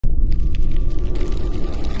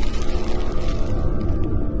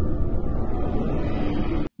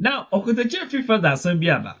Okatakyire FIFA that some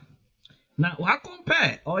biaba. Now, I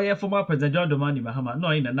compare former President John Dramani Mahama, no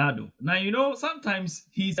in Nado. Now, you know, sometimes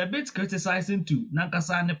he's a bit criticizing to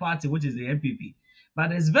Nankasane party, which is the MPP.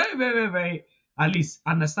 But it's very, very, very, at least,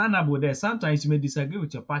 understandable there. Sometimes you may disagree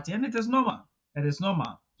with your party, and it is normal. It is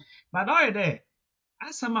normal. But all there,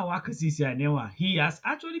 as someone he has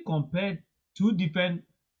actually compared two different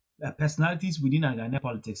personalities within Ghana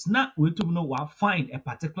politics. Now, we to know what find a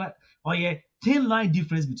particular or a thin line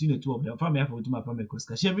difference between the two of them. From here to my family, because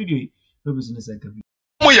share video.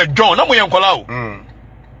 Moya John, na moya nkola o.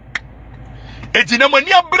 Eti na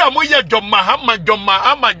mani abra moya John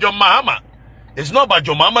Mahama. It's not about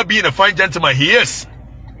John Mahama being a fine gentleman. He is.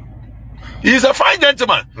 He is a fine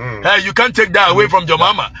gentleman. Hey, you can't take that away from John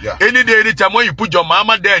Mahama. Yeah. Any day, any time when you put John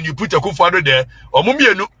Mahama there and you put Akufo-Addo there, or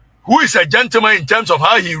Mumienu, who is a gentleman in terms of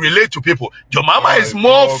how he relates to people. John Mahama is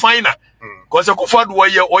more finer. Because Akufo-Addo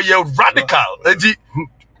or you radical.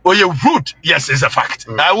 Or you rude. Yes, it's a fact.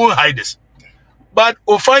 I won't hide this. But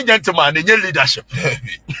a fine gentleman in your leadership.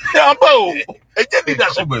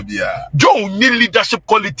 John need leadership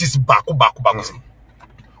qualities back.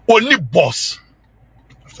 Only boss.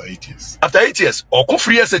 After 8 years. After 8 years. Or come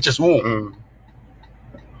free SHS.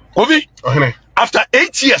 After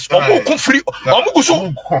 8 years. Or come free.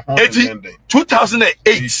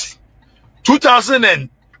 2008.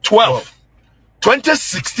 2012.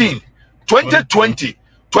 2016. 2020.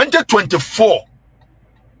 2024.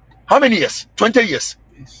 How many years? 20 years.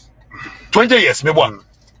 20 years, maybe one.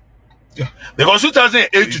 Yeah. Because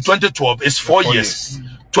 2008 to 2012 is 4 years.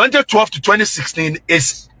 2012 to 2016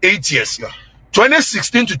 is 8 years. Yeah.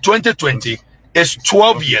 2016 to 2020 is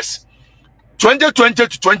 12 years. 2020 to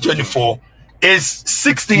 2024 is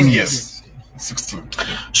 16 years. 16.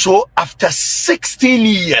 So after 16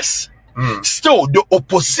 years, still the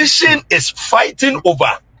opposition is fighting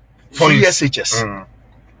over 4 SHS.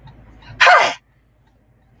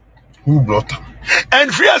 Who brought them?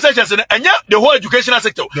 And free SHS and yeah, the whole educational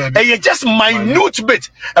sector. And you just minute bit.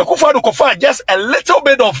 Akufo-Addo just a little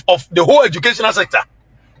bit of the whole educational sector.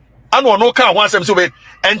 And no can wants them so bad.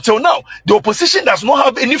 Until now, the opposition does not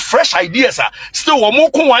have any fresh ideas. Still, one more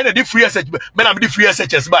coin the free SHS. Men I'm the free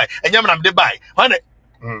SHS by and I'm the buy.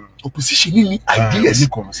 Opposition need ideas.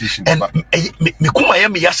 And me kuma ya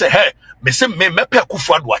me yase hey me say me pe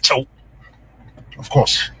Akufo-Addo achew. Of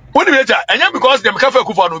course. What do you mean? And yeah, because them cafe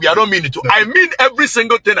Akufo-Addo, I don't mean it to. I mean every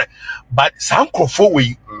single thing. But some crofo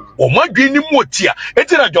way, or my dream motia.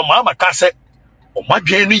 It's a John Mahama can say, or my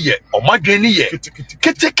dream ye, or my dream ye.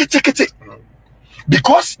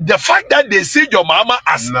 Because the fact that they see John Mahama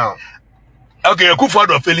as now, okay,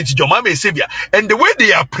 Akufo-Addo failing to John Mahama is savior, and the way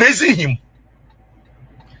they are praising him,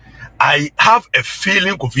 I have a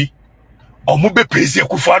feeling, Kofi. Omube praise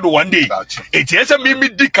Akufo-Addo one day. It is a mimi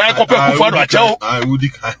dikai copy Akufo-Addo achew. I would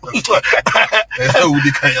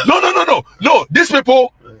No. These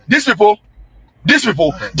people,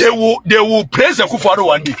 they will praise Akufo-Addo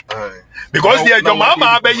one day. Because they are John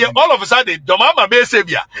Mahama, all of a sudden, John Mahama be a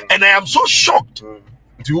savior. And I am so shocked.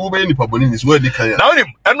 To obey any public is where they can. Now,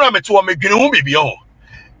 I'm not to make you be on.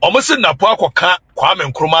 Almost in Napua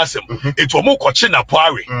Kwame Nkrumah. It's almost coaching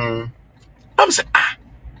Napua. I'm saying,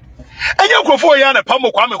 and you go for Yana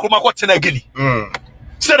Pamo Kwame Nkrumah tena gini.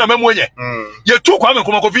 Said a memoye. You took Kwame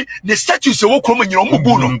Nkrumah the statues so come in your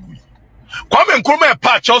mubuno. Kwame Nkrumah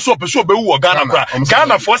patch also pursue be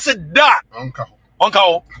Ghana for said that.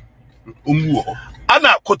 Uncle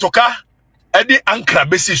Anna Kotoka Eddie Ankara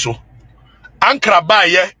Besiso. Ankara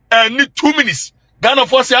baye and 2 minutes. Ghana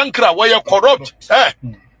for say Ankara where you corrupt.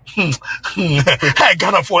 Hey,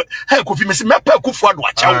 Ghana for hey, Kofi me say me pe Akufo-Addo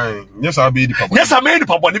achew. Yes, I be the public. Yes, I made the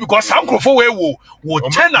public because some Akufo will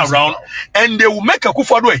turn around and they will make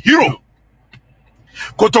Akufo-Addo a hero.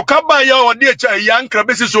 Kotoka ba ya odi echa ya Ankara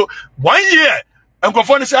besi so 1 year.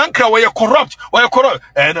 Akufo-Addo say Ankara where you corrupt,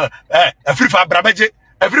 and Afrifa brabeje,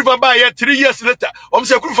 Afrifa ba ya 3 years later.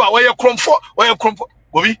 Say Akufo where you cromfo,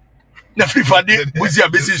 Gobi. Na Afrifa di Buzia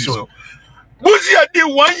besi so. Buzia di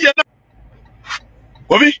 1 year.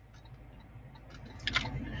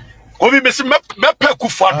 Obi me say me pe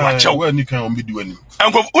Akufo-Addo achew. Where you can be doing.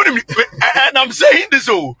 And I'm saying this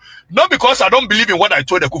not because I don't believe in what I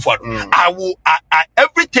told Akufo-Addo. I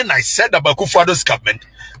everything I said about Akufo-Addo's government,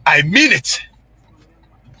 I mean it.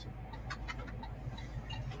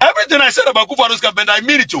 Everything I said about Akufo-Addo's government, I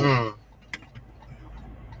mean it too.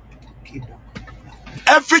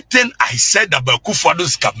 Everything I said about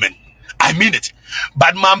Akufo-Addo's government, I mean it.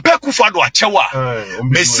 But man pe Akufo-Addo achewa.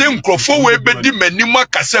 Me say nkrofo we bedi manima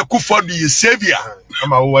kase Akufo-Addo ye savior.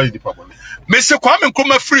 Am I the problem? Me say Kwame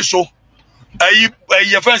Nkrumah free so.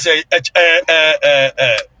 Your friend say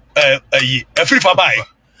free for buy.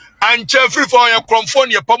 anche free for your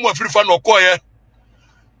cromphone your pomo free for no koye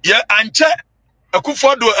ye anche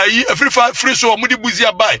akufo do ayi free so mudi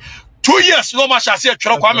buzia buy 2 years no ma shase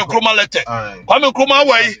twere Kwame Nkrumah letter Kwame Nkrumah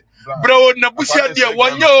wai bro na busia de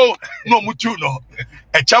wonyo no mutu no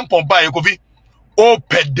a champion buy go be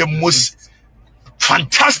open the most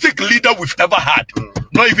fantastic leader we've ever had.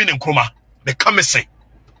 Not even in Nkrumah. The commission.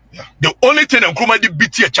 The only thing Nkrumah did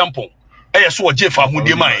beat a champion. I saw a Jeff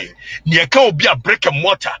Ahudemai. Near can be a brick and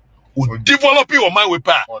mortar. Will develop your mind with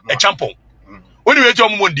a champion. What do you do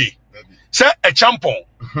on Monday? Say a champion.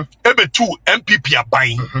 Every 2 MPP are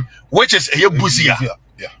buying, which is a Buzia.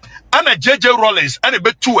 And a JJ Rollins and a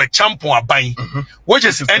bit 2 a champion are buying, which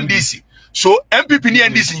is NDC. So MPP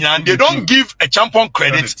and NDC and they don't give a champion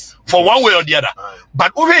credit for one way or the other.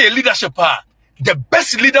 But over a leadership, the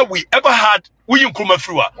best leader we ever had, William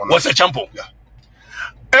Nkrumah was a champion.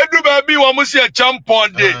 Everybody wants a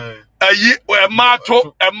champion day. A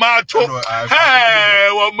mato. Hey,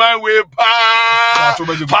 what my way pa.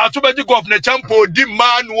 To be governor champion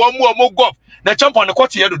demand one more golf. The champion the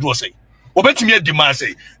quarter year do say. Obeti me demand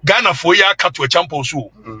say Ghana for ya cut to a champion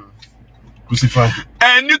so.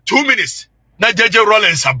 And 2 minutes. Na JJ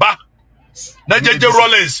Rollins aba. Na JJ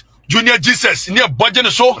Rollins Junior Jesus near budget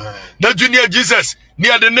so. Na Junior Jesus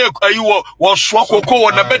near the neck you was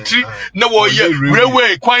swakoko na battery na wo ye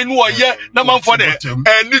railway kwan no ye na man for there.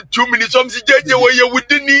 And 2 minutes some JJ wo ye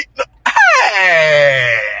within ni.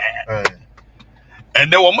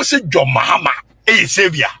 And then we say John Mahama e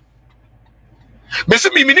savior. Me say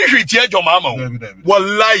me ni hwiti John Mahama.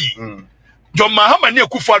 Wallahi. John Mahama ne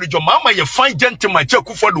Akufo-Addo John Mahama ye fine gentleman che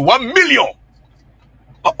Akufo-Addo 1 million.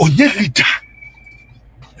 Onye leader.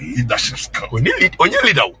 Leadership skill. Onye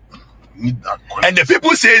leader. And the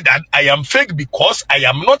people say that I am fake because I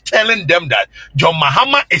am not telling them that John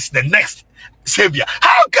Mahama is the next savior.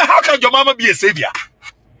 How can John Mahama be a savior?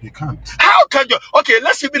 He can't. How can you? Okay,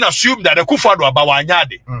 let's even assume that Akufo-Addo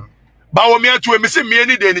abawanyade. Bawumia to me say me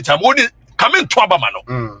any day anytime. Only come in to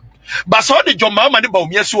abamano. But so the John Mahama ni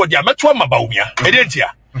Bawumia so dia meto ma Bawumia.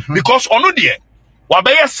 Edentia. Because ono de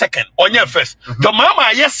wabeye second, onye first. John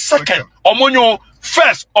Mahama yes second, omonyo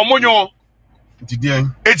first, omonyo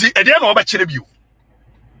edi no oba kire biu.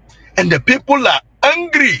 And the people are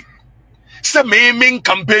angry. Say me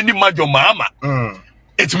campaign ma John Mahama.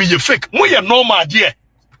 It's me fake. Mo ye normal there.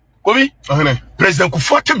 Kobi? President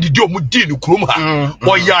Kufuatem di dio mu di no krom ha.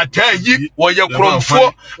 Wo ya tayi, wo ye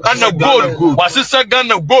kromfo, ana gold. Wasisa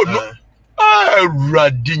Ghana gold no.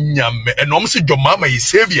 Radinyame. And almost John Mahama is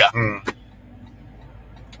savior.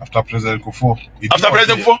 After President Kufuor. After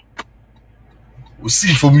President Kufuor. We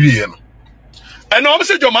see familiar. And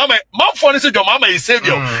almost John Mahama, man for say John Mahama is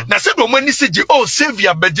savior. Na say do mani say oh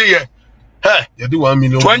savior beje. Hey, you do 1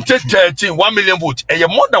 million. 2013, 1 million votes. And you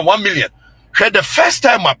more than 1 million. The first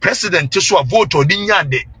time a president to a vote or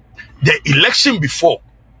the election before.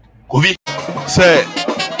 Kovi say,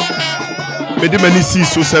 Medimani see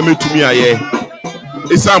so semi to me aye.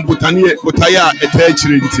 Isam butania butaya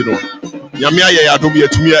etechiri ntino. Yamia ye adomi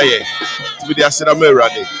to me aye. To be the asira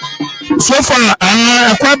merade. So far,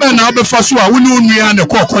 Kwaba now before so we know me and the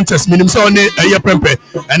core contest minimum so ne aye prempe.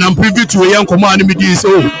 And I'm privy to a young command me so.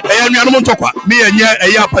 Aye me no tokwa. Me enye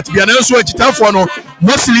aye party bia na so achitafo no.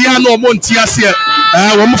 Mostly ya no monti ase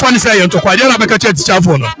wo mo fa ni say yento kwa dia na beka che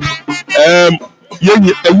tichafo no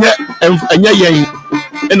enye yen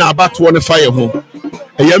na abato ne fa ye ho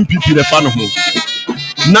MPP ne fa no ho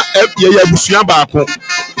na ye abusua baako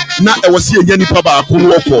na e wose ye nipa baako no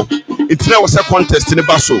woko etire wo se contest ne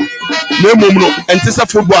baso na mom no ente se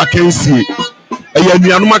football akansie ye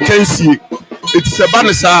anuanom akansie etise ba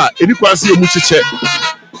ne saa eni kwanse ye mu chiche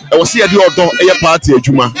e wose ye de odo ye party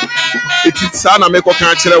adwuma eti sana me ko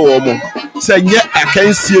kan kire wo mo say nye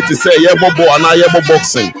akansie te say ye bobo ana ye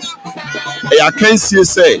boxing e akansie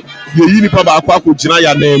say ye yi nipa ba akwa ko gina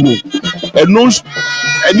ya na mu eno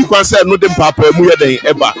eni kwan say no de papa mu ye den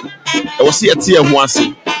eba e wo se ye te ho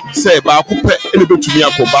ase say ba ko pe ene betumi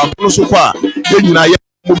akoba no so kwa ye nyina ye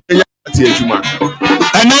mo nya te adwuma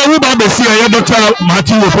and we ba see a Dr.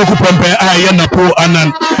 Martin Opoku Pempe aye na po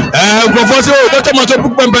anan go say Dr. Martin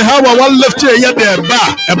Opoku Pempe how one left here there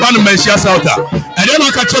a ban mention south and then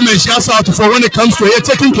I catch mention south for when it comes to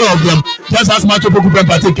taking care of them just as Martin Opoku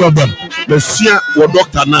Pempe take care of them the sia wo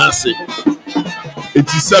Dr. Nancy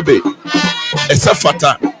etisebe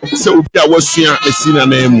esafata se obi a wasua esina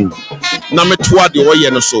na emu na metoa de wo ye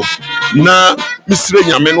no so na misire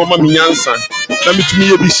nyame no ma minyansa na mitumi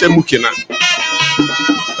ye bi hye mukena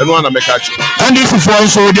eno ana mekacho and this is for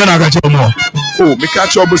so dey na gacho mo oh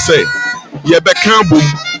mekacho bo say ye be kan bom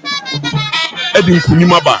edi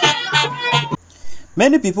nkunima ba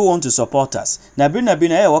Many people want to support us. Na bina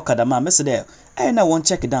wakadama mesede. Na one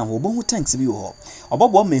check down obo tanks bi ho.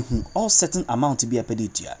 Obobo mehu all certain amount bi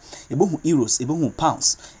apeditia. Ebohu euros, ebohu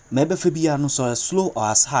pounds. Mebe fe bia no so slow or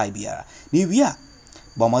as high bia. Ni wia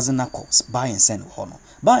bomazena cost buy and send ho no.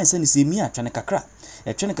 Buy and send is me atwane kakra.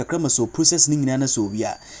 Atwane kakra ma so process ni nyina na so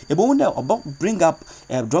wia. Ebohu da obo bring up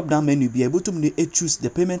drop down menu bi able to choose the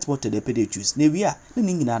payment method they pay choose. Ni wia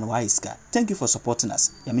ni nyina na wa iska. Thank you for supporting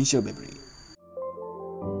us. Yamin show bebre.